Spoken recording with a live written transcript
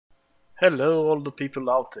Hello all the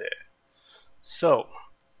people out there. So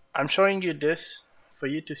I'm showing you this for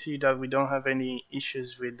you to see that we don't have any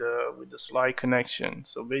issues with the slide connection.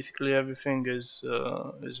 So basically everything is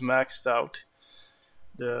maxed out.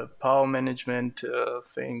 The power management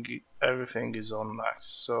thing, everything is on max.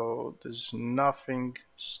 So there's nothing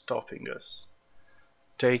stopping us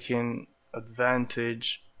taking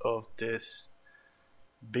advantage of this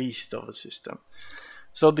beast of a system.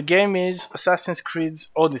 So the game is Assassin's Creed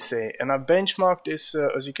Odyssey, and I benchmarked this.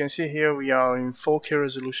 As you can see here, we are in 4K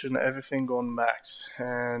resolution, everything on max,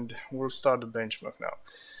 and we'll start the benchmark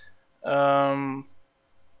now.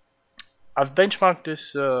 I've benchmarked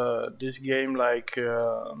this game like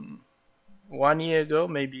 1 year ago,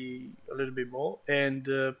 maybe a little bit more, and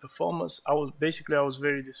the performance, I was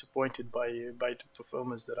very disappointed by the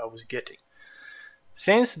performance that I was getting.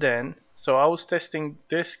 Since then, so I was testing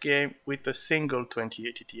this game with a single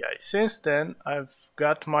 2080 Ti. Since then, I've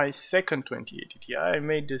got my second 2080 Ti. I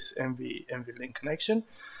made this NVLink connection,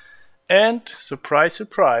 and surprise,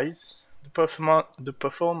 surprise, the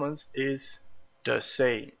performance is the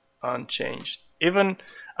same, unchanged. Even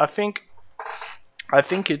I think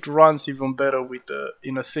it runs even better with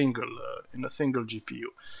in a single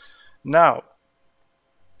GPU. Now,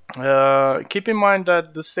 keep in mind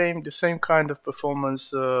that the same kind of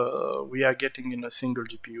performance we are getting in a single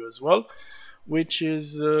GPU as well, which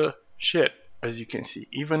is shit, as you can see,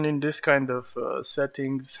 even in this kind of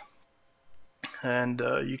settings, and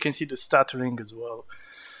you can see the stuttering as well.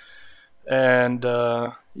 And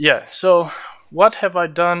yeah, so what have I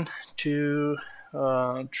done to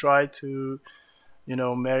try to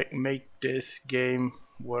make this game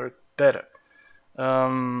work better?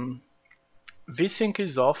 VSync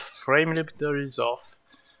is off, frame limiter is off.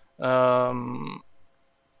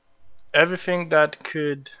 Everything that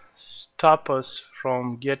could stop us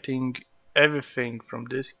from getting everything from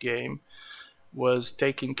this game was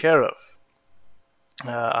taken care of.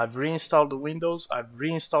 I've reinstalled the Windows, I've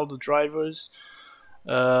reinstalled the drivers,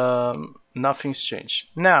 nothing's changed.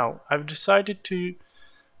 Now, I've decided to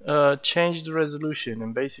change the resolution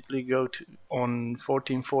and basically go to on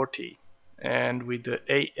 1440. And with the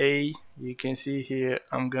AA, you can see here,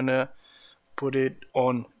 I'm gonna put it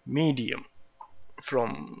on medium.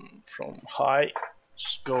 From high,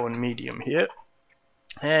 just go on medium here.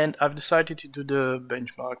 And I've decided to do the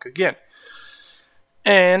benchmark again.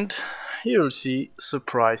 And you'll see,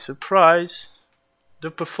 surprise, surprise, the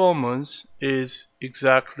performance is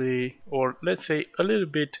exactly, or let's say a little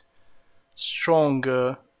bit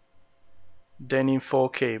stronger than in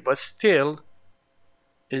 4K, but still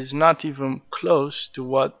is not even close to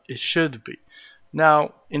what it should be.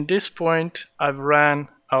 Now, in this point, I've ran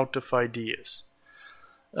out of ideas.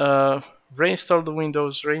 Reinstall the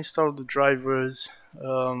Windows, reinstall the drivers,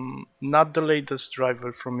 not the latest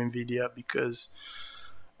driver from NVIDIA, because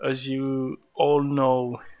as you all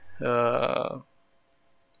know,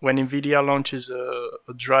 when NVIDIA launches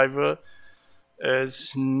a driver,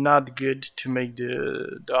 it's not good to make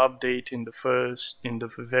the update in the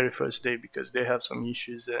very first day, because they have some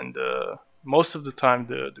issues, and most of the time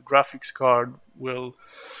the graphics card will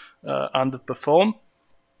underperform.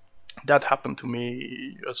 That happened to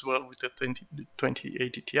me as well with the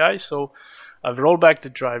 2080 Ti. So I've rolled back the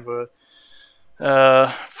driver,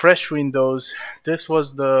 fresh Windows. This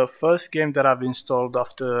was the first game that I've installed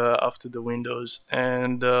after the Windows,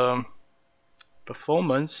 and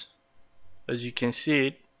performance, as you can see,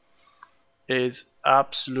 it is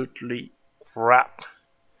absolutely crap.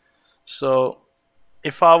 So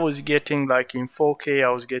if I was getting like in 4K, I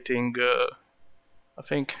was getting I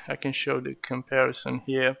think I can show the comparison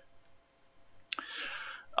here.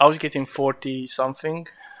 I was getting 40 something,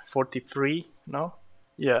 43, no?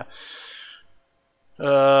 Yeah.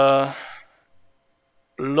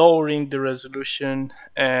 Lowering the resolution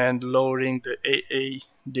and lowering the AA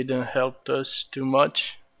didn't help us too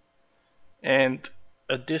much. And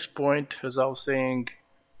at this point, as I was saying,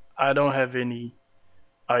 I don't have any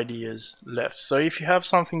ideas left. So if you have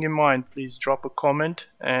something in mind, please drop a comment,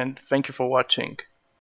 and thank you for watching.